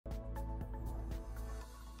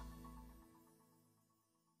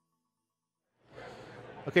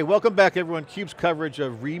Okay, welcome back everyone. CUBE's coverage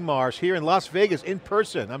of reMARS here in Las Vegas in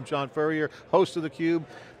person. I'm John Furrier, host of theCUBE.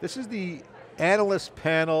 This is the analyst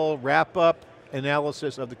panel wrap-up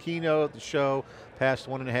analysis of the keynote, the show, past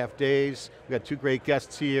 1.5 days. We've got two great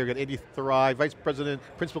guests here. We've got Andy Thurai, Vice President,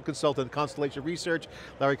 Principal Consultant at Constellation Research,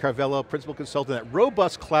 Larry Carvalho, Principal Consultant at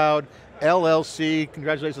RobustCloud, LLC.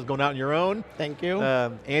 Congratulations on going out on your own. Thank you.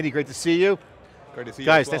 Andy, great to see you. Great to see you.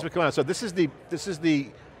 Guys, thanks for coming on. So this is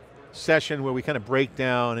the session where we kind of break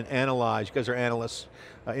down and analyze. You guys are analysts,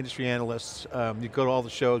 industry analysts. You go to all the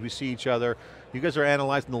shows, we see each other. You guys are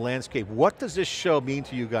analyzing the landscape. What does this show mean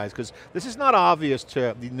to you guys? Because this is not obvious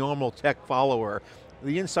to the normal tech follower.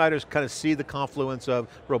 The insiders kind of see the confluence of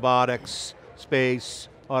robotics, space,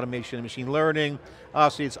 automation, and machine learning.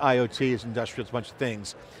 Obviously it's IoT, it's industrial, it's a bunch of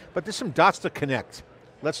things. But there's some dots to connect.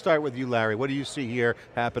 Let's start with you, Larry. What do you see here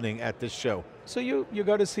happening at this show? So you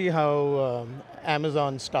got to see how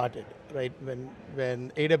Amazon started, right? When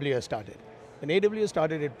AWS started. When AWS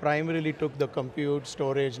started, it primarily took the compute,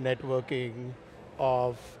 storage, networking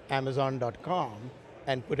of Amazon.com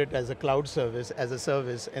and put it as a cloud service, as a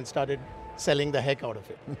service, and started selling the heck out of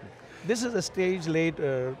it. This is a stage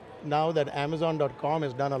later, now that Amazon.com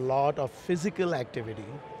has done a lot of physical activity,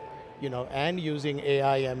 and using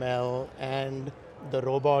AI, ML, and the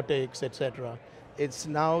robotics, etc. It's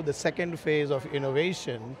now the second phase of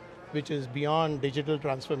innovation, which is beyond digital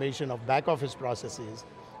transformation of back office processes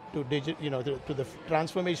to the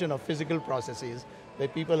transformation of physical processes, where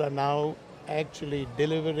people are now actually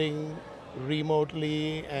delivering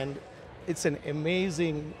remotely, and it's an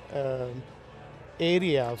amazing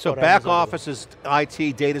area. So for back Amazon. office is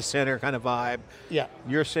IT, data center kind of vibe. Yeah.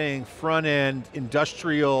 You're saying front end,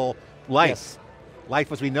 industrial life. Yes.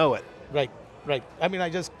 Life as we know it. Right. I mean, I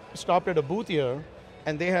just stopped at a booth here,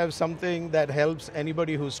 and they have something that helps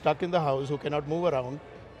anybody who's stuck in the house, who cannot move around,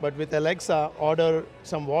 but with Alexa, order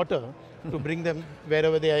some water to bring them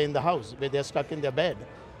wherever they are in the house, where they're stuck in their bed.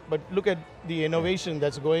 But look at the innovation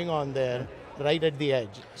that's going on there, right at the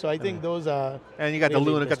edge. So I think those are And you got really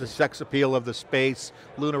the Luna, got the sex appeal of the space.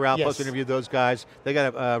 Lunar Outpost Yes. interviewed those guys. They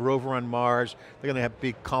got a rover on Mars. They're going to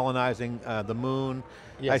be colonizing the moon.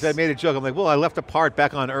 Yes. I made a joke, I'm like, well, I left a part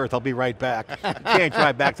back on Earth, I'll be right back. You can't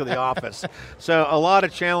drive back to the office. So a lot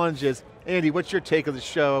of challenges. Andy, what's your take of the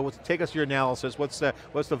show? Take us your analysis. What's the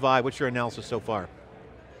vibe? What's your analysis so far?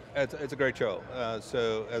 It's a great show.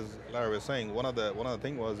 So as Larry was saying, one of the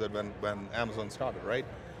thing was that when Amazon started, right?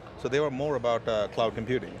 So they were more about cloud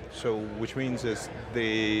computing. So which means is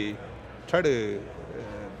they try to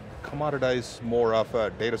commoditize more of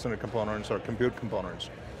data center components or compute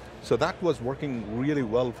components. So that was working really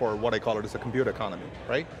well for what I call it as a compute economy,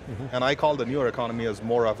 right? And I call the newer economy as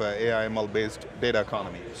more of an AI ML based data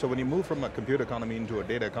economy. So when you move from a compute economy into a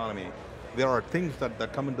data economy, there are things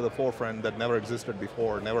that come into the forefront that never existed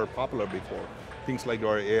before, never popular before. Things like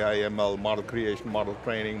your AI ML, model creation, model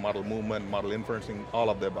training, model movement, model inferencing,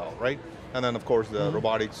 all of the above, right? And then of course the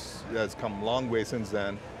robotics has come a long way since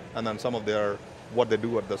then, and then some of what they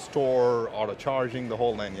do at the store, auto charging, the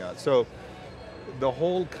whole 9 yards. So the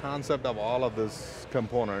whole concept of all of these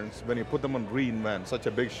components, when you put them on reInvent, such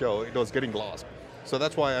a big show, it was getting lost. So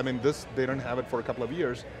that's why, I mean, they didn't have it for a couple of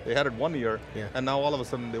years. They had it 1 year, and now all of a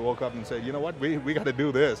sudden they woke up and said, you know what, we got to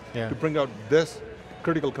do this to bring out this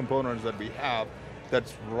critical components that we have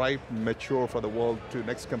that's ripe, mature for the world to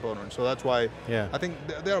next component. So that's why I think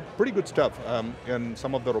they are pretty good stuff. And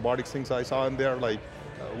some of the robotics things I saw in there, like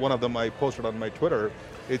one of them I posted on my Twitter.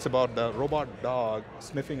 It's about the robot dog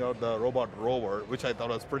sniffing out the robot rover, which I thought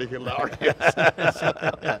was pretty hilarious.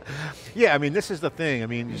 Yeah, I mean, this is the thing. I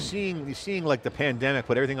mean, you're seeing like the pandemic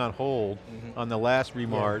put everything on hold on the last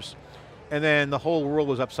reMARS, and then the whole world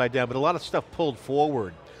was upside down, but a lot of stuff pulled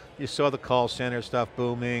forward. You saw the call center stuff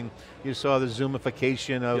booming. You saw the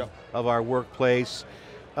Zoomification of our workplace.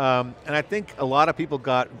 And I think a lot of people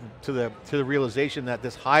got to the realization that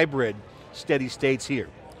this hybrid steady state's here.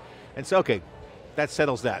 And so, okay, that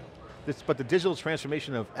settles that. But the digital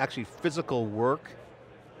transformation of actually physical work,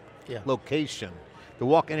 location, the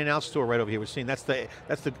walk in and out store right over here, we're seeing that's the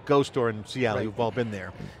Go store in Seattle. Right. You've all been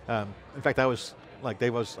there. In fact, I was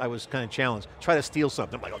kind of challenged. Try to steal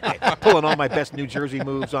something. I'm like, okay, pulling all my best New Jersey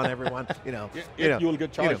moves on everyone. You will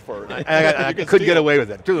get charged for it. I could get away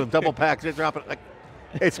with it. Doing double packs, dropping like,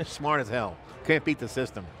 it's smart as hell. Can't beat the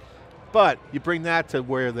system. But you bring that to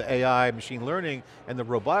where the AI, machine learning, and the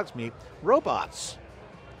robotics meet. Robots.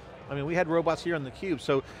 I mean, we had robots here on theCUBE,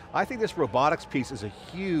 so I think this robotics piece is a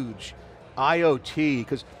huge IoT,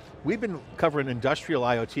 because we've been covering industrial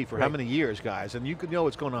IoT for how many years, guys, and you can know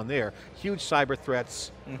what's going on there. Huge cyber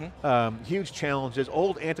threats, huge challenges,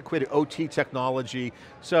 old antiquated OT technology.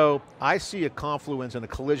 So I see a confluence and a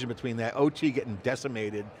collision between that, OT getting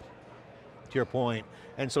decimated, to your point.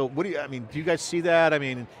 And so what do you, I mean, do you guys see that? I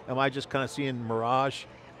mean, am I just kind of seeing mirage?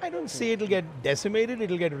 I don't see it'll get decimated,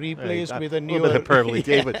 it'll get replaced with a newer... A little bit hyperbole.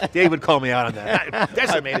 Dave would call me out on that.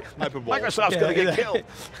 Decimated. Microsoft's going to get killed.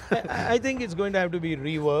 I think it's going to have to be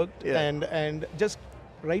reworked, and just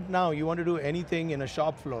right now, you want to do anything in a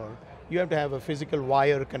shop floor, you have to have a physical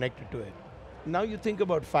wire connected to it. Now you think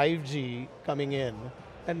about 5G coming in,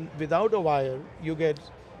 and without a wire, you get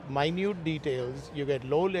minute details, you get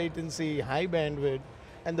low latency, high bandwidth,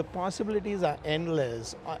 and the possibilities are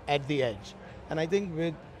endless at the edge. And I think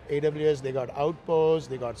with AWS, they got Outpost,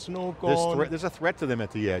 they got Snow Cone. There's a threat to them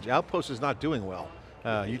at the edge. Outpost is not doing well.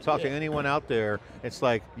 You talk to anyone out there, it's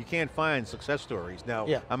like, you can't find success stories. Now,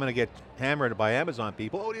 I'm going to get hammered by Amazon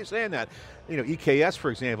people. Oh, what are you saying that? You know, EKS,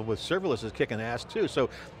 for example, with serverless is kicking ass too. So,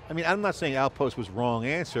 I mean, I'm not saying Outpost was wrong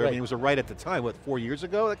answer. I mean, it was a right at the time. What, 4 years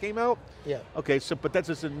ago that came out? Yeah. Okay, so, but that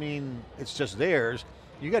doesn't mean it's just theirs.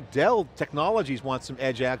 You got Dell Technologies wants some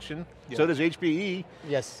edge action. So does HPE.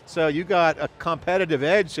 Yes. So you got a competitive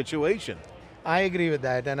edge situation. I agree with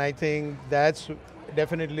that, and I think that's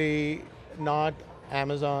definitely not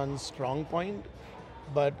Amazon's strong point,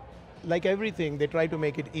 but like everything, they try to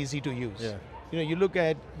make it easy to use. Yeah. You know, you look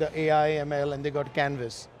at the AI, ML, and they got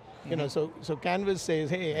Canvas. You know, so Canvas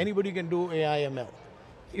says, hey, anybody can do AI, ML.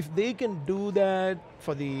 If they can do that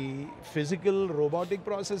for the physical robotic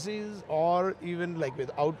processes, or even like with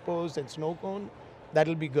Outpost and Snow Cone,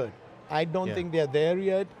 that'll be good. I don't think they're there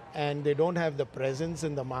yet, and they don't have the presence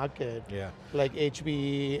in the market like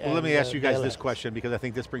HPE. Well, let me ask you guys this question, because I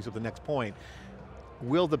think this brings up the next point.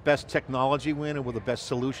 Will the best technology win, or will the best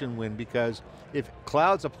solution win? Because if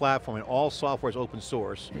cloud's a platform and all software is open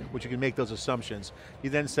source, which you can make those assumptions, you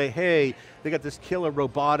then say, hey, they got this killer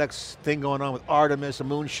robotics thing going on with Artemis, a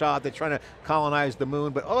moonshot, they're trying to colonize the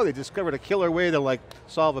moon, but oh, they discovered a killer way to like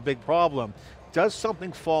solve a big problem. Does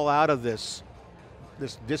something fall out of this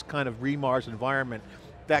kind of re-Mars environment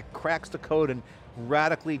that cracks the code and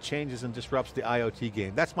radically changes and disrupts the IoT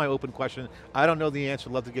game? That's my open question. I don't know the answer.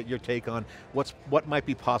 I'd love to get your take on what might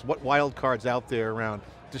be possible, what wild cards out there around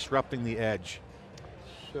disrupting the edge.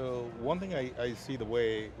 So one thing I see the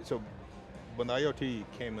way, so when the IoT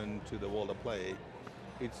came into the world of play,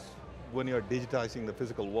 it's when you're digitizing the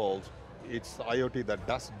physical world, it's the IoT that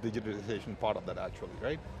does digitization part of that actually,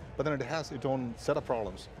 right? But then it has its own set of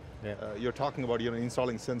problems. You're talking about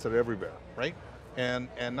installing sensor everywhere, right? And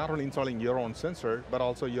not only installing your own sensor, but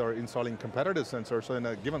also you're installing competitive sensors. So in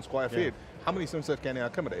a given square feet, how many sensors can you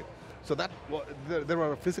accommodate? So that there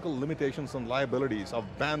are physical limitations and liabilities of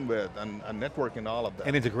bandwidth and networking and all of that.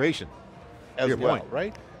 And integration. As well,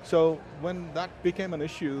 right? So when that became an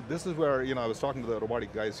issue, this is where I was talking to the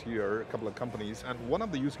robotic guys here, a couple of companies, and one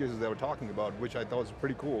of the use cases they were talking about, which I thought was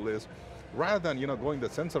pretty cool, is rather than going the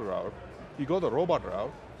sensor route, you go the robot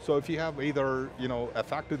route. So if you have either a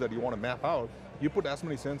factory that you want to map out, you put as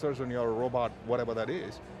many sensors on your robot, whatever that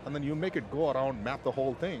is, and then you make it go around, map the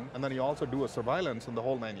whole thing, and then you also do a surveillance in the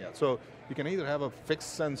whole 9 yards. So you can either have a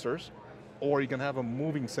fixed sensors, or you can have a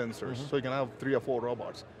moving sensors, so you can have 3 or 4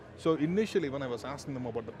 robots. So initially when I was asking them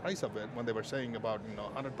about the price of it, when they were saying about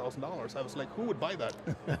 $100,000, I was like, who would buy that?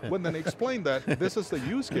 When then explained that this is the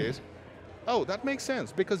use case, oh, that makes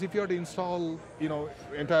sense, because if you are to install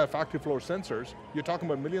entire factory floor sensors, you're talking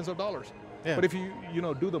about millions of dollars. But if you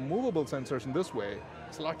do the movable sensors in this way,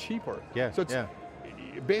 it's a lot cheaper. So it's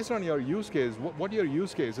based on your use case, what your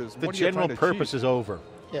use case is, the what you're general trying to purpose achieve. is over,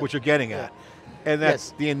 what you're getting at. And that's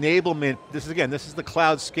the enablement, this is the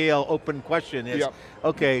cloud scale open question is,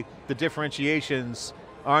 okay, the differentiations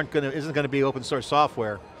isn't going to be open source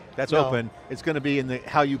software. That's open. It's going to be in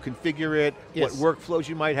how you configure it, what workflows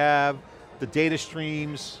you might have, the data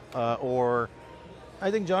streams, or... I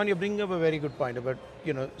think, John, you're bringing up a very good point about,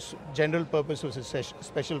 general purpose versus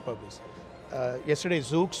special purpose. Yesterday,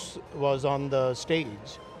 Zoox was on the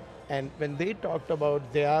stage, and when they talked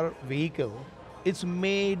about their vehicle, it's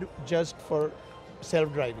made just for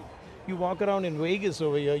self-driving. You walk around in Vegas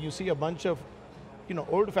over here, you see a bunch of,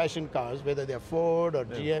 old-fashioned cars, whether they're Ford or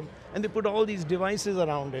GM, and they put all these devices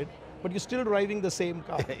around it, but you're still driving the same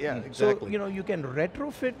car. Exactly. So, you can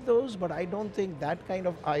retrofit those, but I don't think that kind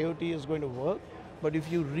of IoT is going to work. But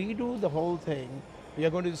if you redo the whole thing,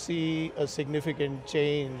 you're going to see a significant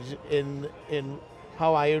change in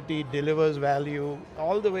how IoT delivers value,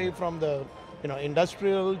 all the way from the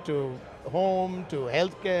industrial to home to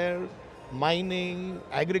healthcare, mining,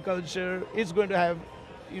 agriculture. It's going to have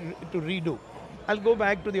to redo. I'll go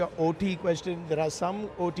back to the OT question. There are some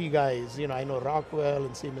OT guys, I know Rockwell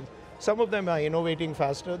and Siemens. Some of them are innovating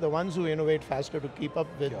faster. The ones who innovate faster to keep up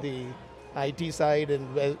with the IT side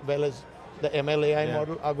and well as the MLAI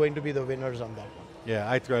model are going to be the winners on that one. Yeah,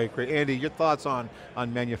 I agree. Andy, your thoughts on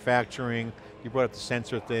manufacturing? You brought up the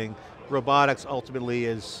sensor thing. Robotics ultimately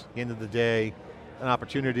is, at the end of the day, an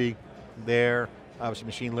opportunity there. Obviously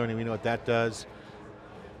machine learning, we know what that does.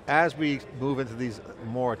 As we move into these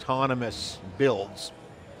more autonomous builds,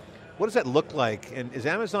 what does that look like? And is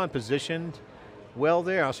Amazon positioned well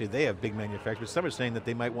there? Obviously they have big manufacturers. Some are saying that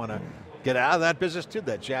they might want to get out of that business too.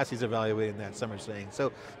 That Jassie's evaluating that, some are saying.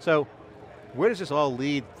 So where does this all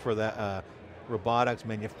lead for that robotics,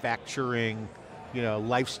 manufacturing,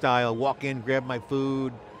 lifestyle, walk in, grab my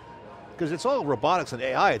food? Because it's all robotics and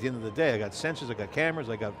AI at the end of the day. I got sensors, I got cameras,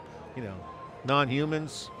 I got,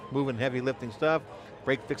 non-humans moving heavy lifting stuff.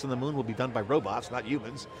 Break fix on the moon will be done by robots, not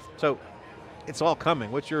humans. So it's all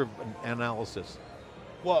coming. What's your analysis?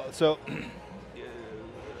 Well, so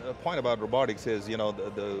a point about robotics is,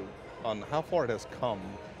 on how far it has come,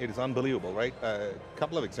 it is unbelievable, right? A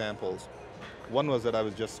couple of examples. One was that I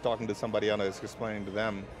was just talking to somebody and I was explaining to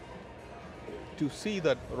them, to see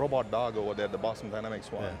that robot dog over there, the Boston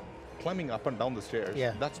Dynamics one, climbing up and down the stairs.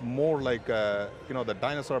 That's more like, the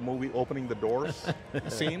dinosaur movie opening the doors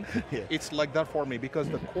scene. It's like that for me because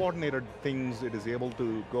the coordinated things it is able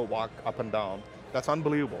to go walk up and down, that's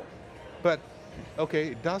unbelievable. But, okay,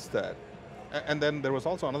 it does that. And then there was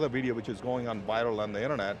also another video which is going on viral on the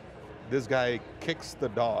internet. This guy kicks the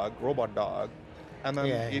dog, robot dog, and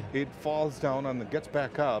then it falls down and it gets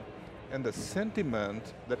back up. And the sentiment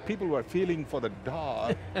that people were feeling for the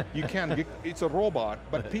dog, you can't get, it's a robot,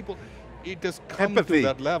 but people, it just comes to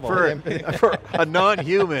that level. For a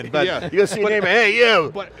non-human, but you see name, hey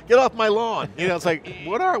you, get off my lawn. It's like,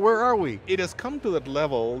 where are we? It has come to that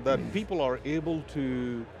level that people are able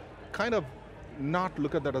to kind of not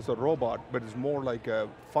look at that as a robot, but it's more like a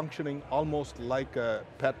functioning, almost like a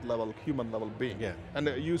pet level, human level being. And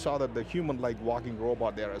you saw that the human-like walking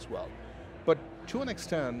robot there as well. But to an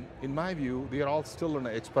extent, in my view, they are all still in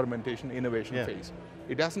an experimentation, innovation phase.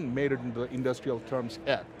 It hasn't made it into industrial terms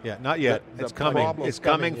yet. Yeah, not yet. It's coming. It's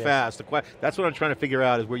coming fast. That's what I'm trying to figure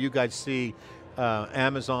out is where you guys see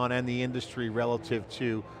Amazon and the industry relative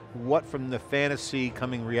to what from the fantasy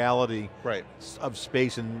coming reality of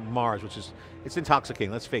space and Mars, which is, it's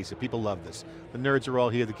intoxicating, let's face it, people love this. The nerds are all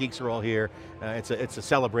here, the geeks are all here, it's a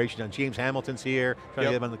celebration. And James Hamilton's here, trying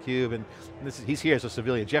to get him on theCUBE, and he's here as a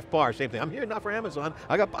civilian. Jeff Barr, same thing, I'm here not for Amazon,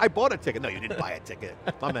 I bought a ticket. No, you didn't buy a ticket.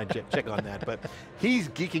 I'm not check on that, but he's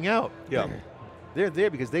geeking out. They're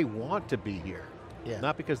there because they want to be here.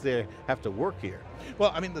 Not because they have to work here.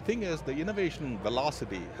 Well, I mean, the thing is, the innovation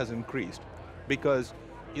velocity has increased because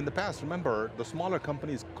in the past, remember, the smaller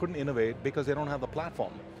companies couldn't innovate because they don't have the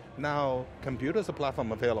platform. Now, computer is a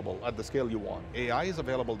platform available at the scale you want. AI is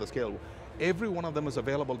available at the scale. Every one of them is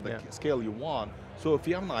available at the scale you want. So if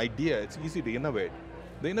you have an idea, it's easy to innovate.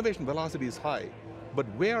 The innovation velocity is high. But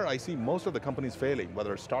where I see most of the companies failing,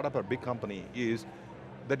 whether it's startup or big company, is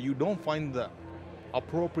that you don't find the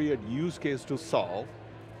appropriate use case to solve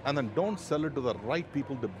and then don't sell it to the right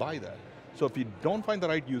people to buy that. So if you don't find the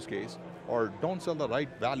right use case or don't sell the right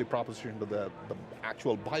value proposition to the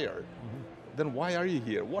actual buyer, then why are you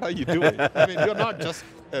here? What are you doing? I mean, you're not just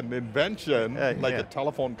an invention, like a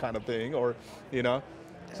telephone kind of thing, or,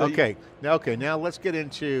 So now let's get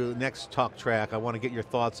into next talk track. I want to get your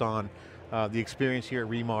thoughts on the experience here at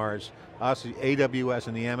reMars. Obviously, AWS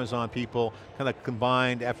and the Amazon people, kind of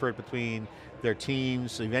combined effort between their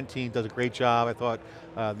teams. The event team does a great job. I thought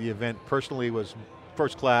the event personally was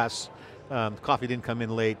first class. Coffee didn't come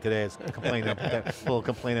in late today. It's complaining, a little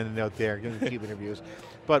complaint in the note there, giving the CUBE interviews.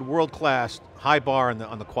 But world class, high bar on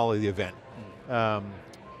the quality of the event.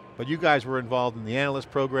 But you guys were involved in the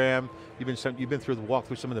analyst program. You've been through the walk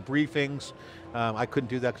through some of the briefings. I couldn't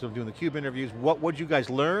do that because I'm doing the CUBE interviews. What did you guys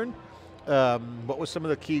learn? What was some of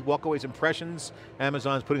the key walkaways impressions?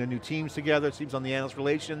 Amazon's putting a new teams together, it seems on the analyst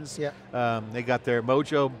relations. They got their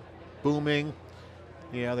mojo booming.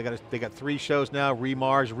 They got 3 shows now,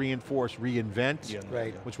 reMars, Reinforce, Reinvent,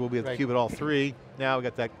 which will be at theCUBE at all 3. Now we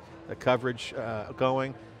got that coverage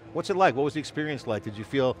going. What's it like? What was the experience like? Did you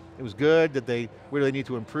feel it was good? Where do they need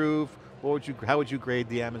to improve? How would you grade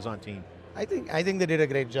the Amazon team? I think they did a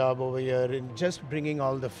great job over here in just bringing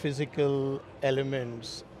all the physical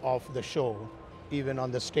elements of the show, even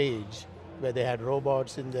on the stage, where they had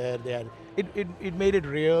robots in there. It made it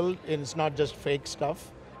real, and it's not just fake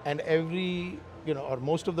stuff. And every, or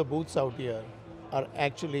most of the booths out here are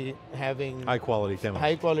actually having high quality demos.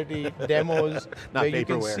 High quality demos Not where you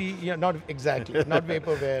can vaporware. see, yeah, not exactly, not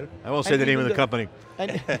vaporware. I won't say the name of the company.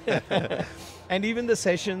 And, and even the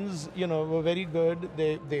sessions, were very good.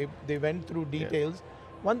 They went through details.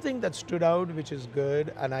 One thing that stood out, which is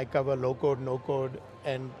good, and I cover low code, no code,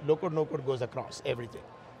 and low code, no code goes across everything.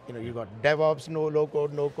 You got DevOps, low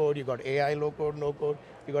code, no code. You got AI, low code, no code.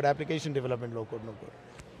 You got application development, low code, no code.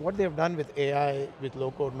 What they've done with AI, with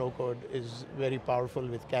low code, no code, is very powerful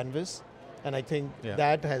with Canvas. And I think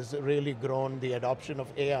that has really grown the adoption of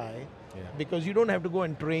AI because you don't have to go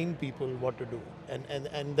and train people what to do.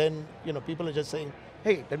 And then, people are just saying,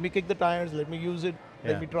 hey, let me kick the tires, let me use it,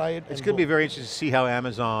 let me try it. It's going to be very interesting to see how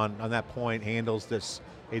Amazon, on that point, handles this,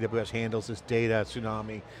 AWS handles this data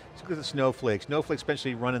tsunami. Look at the Snowflake. Snowflake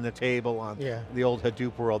especially running the table on the old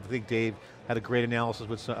Hadoop world. I think Dave had a great analysis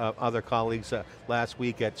with some, other colleagues last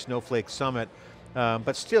week at Snowflake Summit.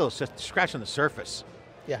 But still, it's just scratching the surface.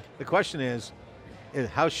 Yeah. The question is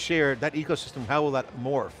how shared, that ecosystem, how will that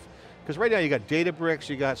morph? Because right now you got Databricks,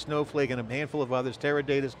 you got Snowflake and a handful of others.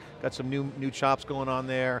 Teradata's got some new chops going on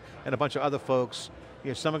there, and a bunch of other folks.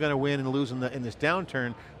 Some are going to win and lose in this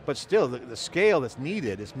downturn, but still the scale that's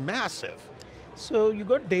needed is massive. So you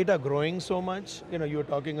got data growing so much. You were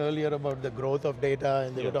talking earlier about the growth of data,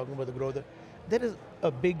 and they were talking about the growth. There is a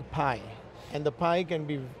big pie, and the pie can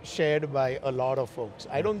be shared by a lot of folks.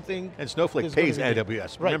 I don't think. And Snowflake pays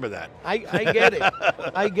AWS. Right. Remember that. I get it.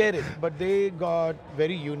 I get it. But they got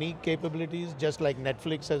very unique capabilities, just like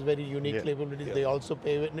Netflix has very unique capabilities. They also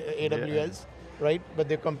pay AWS, right? But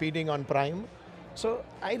they're competing on Prime. So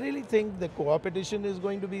I really think the competition is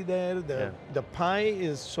going to be there. The pie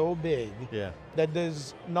is so big that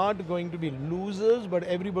there's not going to be losers, but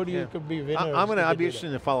everybody could be winners. I'll be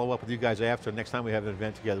interested to follow up with you guys after. Next time we have an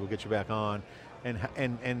event together, we'll get you back on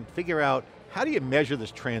and figure out, how do you measure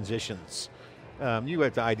this transitions? You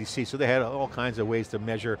went to IDC, so they had all kinds of ways to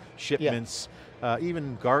measure shipments.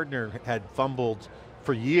 Even Gartner had fumbled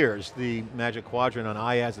for years the Magic Quadrant on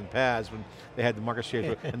IaaS and PaaS when they had the market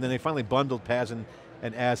share, and then they finally bundled PaaS and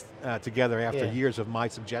IaaS together after years of my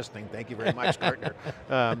suggesting. Thank you very much, Gartner.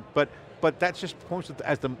 But that's just points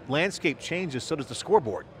as the landscape changes, so does the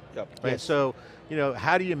scoreboard. Right? So,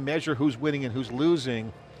 how do you measure who's winning and who's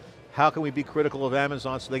losing? How can we be critical of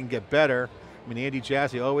Amazon so they can get better? I mean, Andy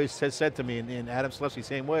Jassy always has said to me, and Adam Selesky,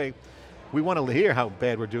 same way, we want to hear how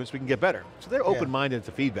bad we're doing so we can get better. So they're open-minded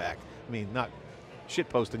to feedback. I mean, not shit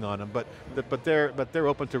posting on them, but they're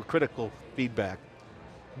open to critical feedback.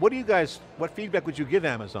 What feedback would you give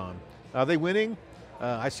Amazon? Are they winning?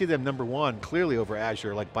 I see them number one, clearly over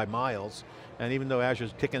Azure, like by miles. And even though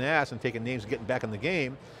Azure's kicking ass and taking names and getting back in the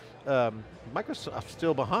game, Microsoft's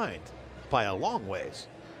still behind by a long ways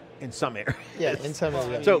in some areas. Yeah, in some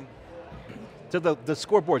areas. So the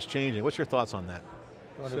scoreboard's changing. What's your thoughts on that?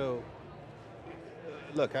 So,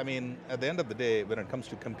 look, I mean, at the end of the day, when it comes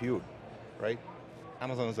to compute, right?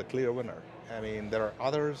 Amazon is a clear winner. I mean, there are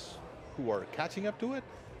others who are catching up to it,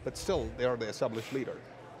 but still, they are the established leader.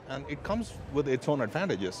 And it comes with its own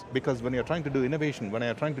advantages, because when you're trying to do innovation, when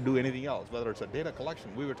you're trying to do anything else, whether it's a data collection,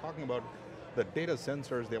 we were talking about the data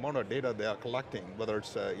sensors, the amount of data they are collecting, whether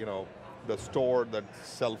it's the store, the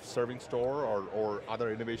self-serving store, or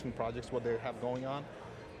other innovation projects, what they have going on.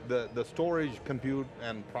 The storage, compute,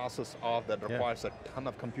 and process of that requires a ton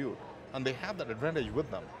of compute, and they have that advantage with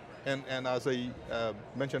them. And as I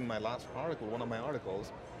mentioned in my last article, one of my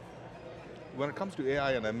articles, when it comes to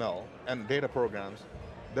AI and ML and data programs,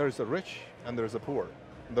 there's a rich and there's a poor.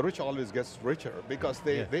 The rich always gets richer because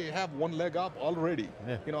they have one leg up already.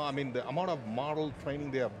 I mean, the amount of model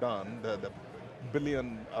training they have done, the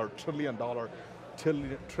billion or trillion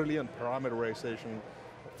parameterization,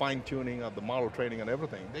 fine-tuning of the model training and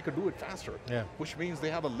everything, they could do it faster, which means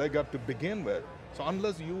they have a leg up to begin with. So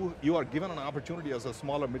unless you are given an opportunity as a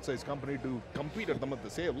smaller mid-sized company to compete at them at the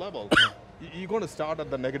same level, you're going to start at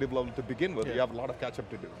the negative level to begin with. You have a lot of catch-up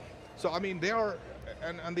to do. So I mean, they are,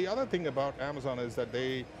 and the other thing about Amazon is that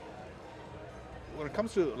when it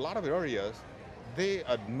comes to a lot of areas, they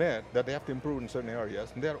admit that they have to improve in certain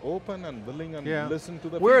areas, and they're open and willing and listen to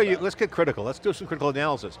the Where feedback. are you? Let's get critical. Let's do some critical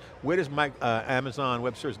analysis. Where does Amazon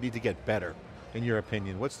Web Services need to get better, in your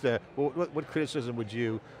opinion? What criticism would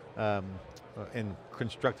you, in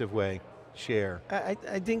constructive way, share?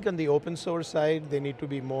 I think on the open source side, they need to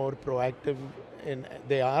be more proactive.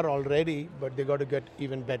 They are already, but they got to get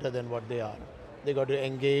even better than what they are. They got to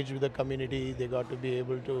engage with the community. They got to be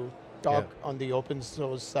able to talk on the open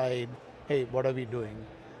source side. Hey, what are we doing?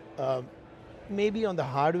 Maybe on the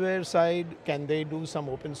hardware side, can they do some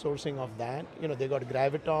open sourcing of that? They got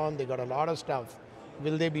Graviton, they got a lot of stuff.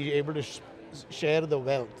 Will they be able to share the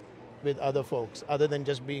wealth? with other folks, other than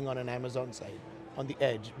just being on an Amazon side, on the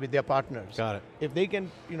edge, with their partners. Got it. If they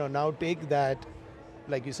can now take that,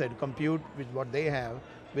 like you said, compute with what they have,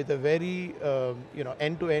 with a very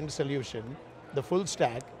end-to-end solution, the full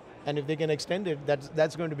stack, and if they can extend it,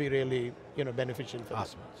 that's going to be really beneficial for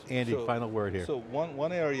Awesome. them. Andy, final word here. So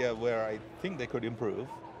one area where I think they could improve,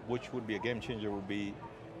 which would be a game changer, would be,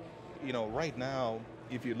 right now,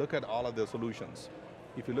 if you look at all of their solutions,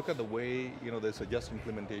 if you look at the way they suggest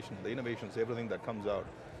implementation, the innovations, everything that comes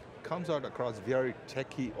out across very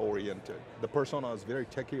techie oriented. The persona is very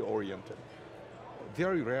techie oriented.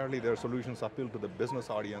 Very rarely their solutions appeal to the business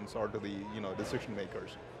audience or to the decision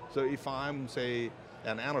makers. So if I'm, say,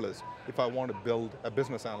 an analyst, if I want to build, a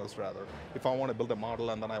business analyst rather, if I want to build a model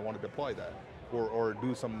and then I want to deploy that, or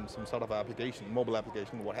do some sort of application, mobile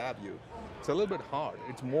application, what have you, it's a little bit hard.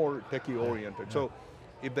 It's more techie oriented. Yeah. So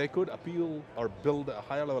if they could appeal or build a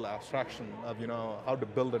higher level abstraction of how to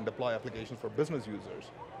build and deploy applications for business users,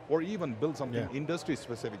 or even build something industry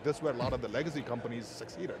specific. This is where a lot of the legacy companies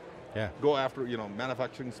succeeded. Yeah. Go after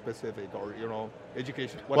manufacturing specific or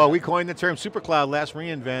education. Well, we coined the term SuperCloud last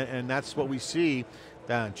reInvent, and that's what we see.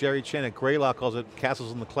 Jerry Chen at Greylock calls it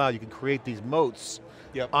castles in the cloud. You can create these moats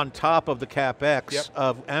on top of the CapEx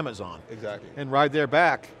of Amazon. Exactly. And ride their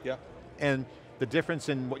back. Yeah. And the difference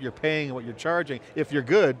in what you're paying and what you're charging, if you're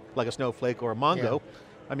good, like a Snowflake or a Mongo,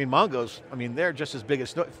 Mongos, they're just as big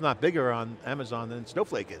as, if not bigger on Amazon than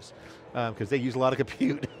Snowflake is, because they use a lot of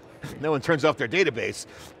compute. No one turns off their database.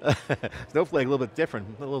 Snowflake, a little bit different,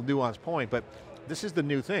 a little nuanced point, but this is the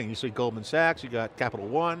new thing. You see Goldman Sachs, you got Capital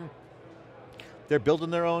One. They're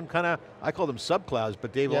building their own kind of, I call them subclouds,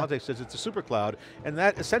 but Dave Vellante says it's a super cloud, and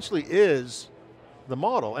that essentially is the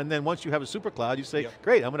model. And then once you have a super cloud, you say,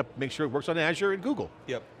 great, I'm going to make sure it works on Azure and Google.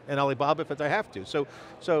 And Alibaba if I have to.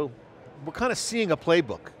 So we're kind of seeing a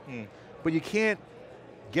playbook, but you can't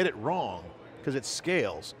get it wrong because it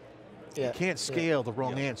scales. You can't scale the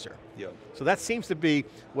wrong answer. So that seems to be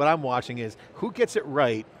what I'm watching is who gets it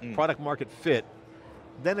right, product market fit,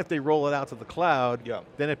 then if they roll it out to the cloud,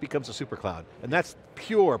 then it becomes a super cloud. And that's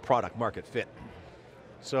pure product market fit.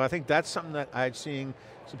 So I think that's something that I'm seeing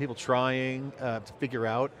some people trying to figure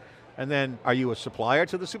out. And then are you a supplier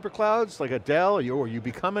to the super clouds like a Dell, or you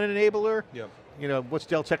become an enabler? What's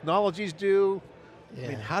Dell Technologies do?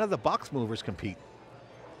 How do the box movers compete?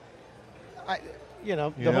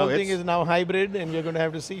 The whole thing is now hybrid, and you're going to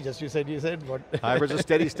have to see. Just you said what? Hybrid's a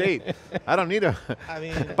steady state. I don't need a.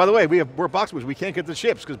 By the way, we're box movers. We can't get the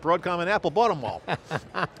chips because Broadcom and Apple bought them all.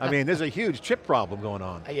 There's a huge chip problem going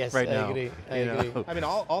on right now. I agree.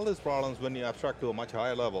 All these problems, when you abstract to a much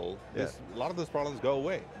higher level, a lot of those problems go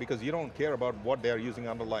away because you don't care about what they're using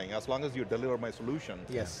underlying. As long as you deliver my solution,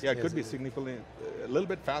 it could be significantly a little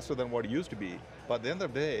bit faster than what it used to be. But at the end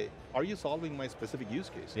of the day, are you solving my specific use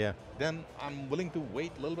case? Then I'm willing to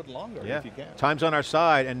wait a little bit longer if you can. Time's on our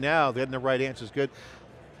side, and now getting the right answer is good.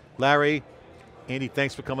 Larry, Andy,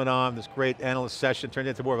 thanks for coming on. This great analyst session turned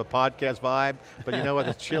into more of a podcast vibe, but you know what,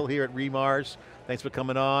 it's chill here at REMARS. Thanks for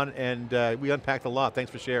coming on, and we unpacked a lot.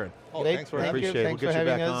 Thanks for sharing. Thanks for having me. Appreciate it. We'll get you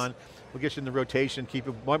back on. We'll get you in the rotation.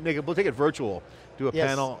 We'll take it virtual. Do a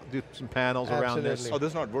panel. Do some panels around this. Oh, this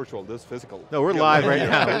is not virtual. This is physical. No, we're live right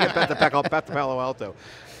now. We'll get back to Palo Alto.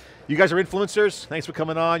 You guys are influencers. Thanks for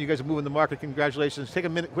coming on. You guys are moving the market. Congratulations. Take a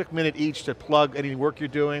quick minute each to plug any work you're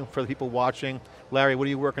doing for the people watching. Larry, what are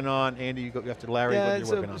you working on? Andy, you go after Larry. What are you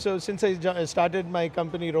working on? So since I started my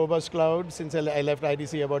company RobustCloud, since I left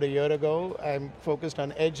IDC about a year ago, I'm focused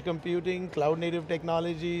on edge computing, cloud native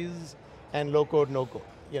technologies, and low code, no code.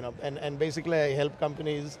 And basically I help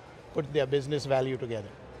companies put their business value together.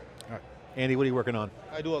 All right. Andy, what are you working on?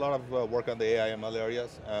 I do a lot of work on the AI/ML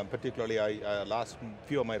areas. Particularly, last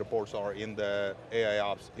few of my reports are in the AI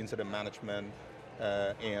ops, incident management,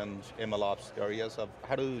 and ML ops areas of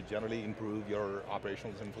how to generally improve your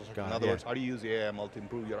operational infrastructure. In other words, how do you use AI/ML to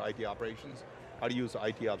improve your IT operations? How do you use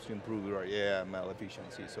IT ops to improve your AI/ML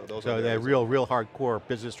efficiency? So those are the real hardcore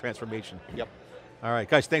business transformation. Yep. All right,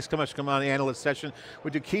 guys, thanks so much for coming on the analyst session.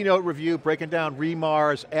 We do keynote review, breaking down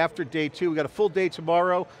REMARS after day 2. We got a full day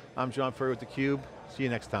tomorrow. I'm John Furrier with theCUBE. See you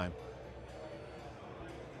next time.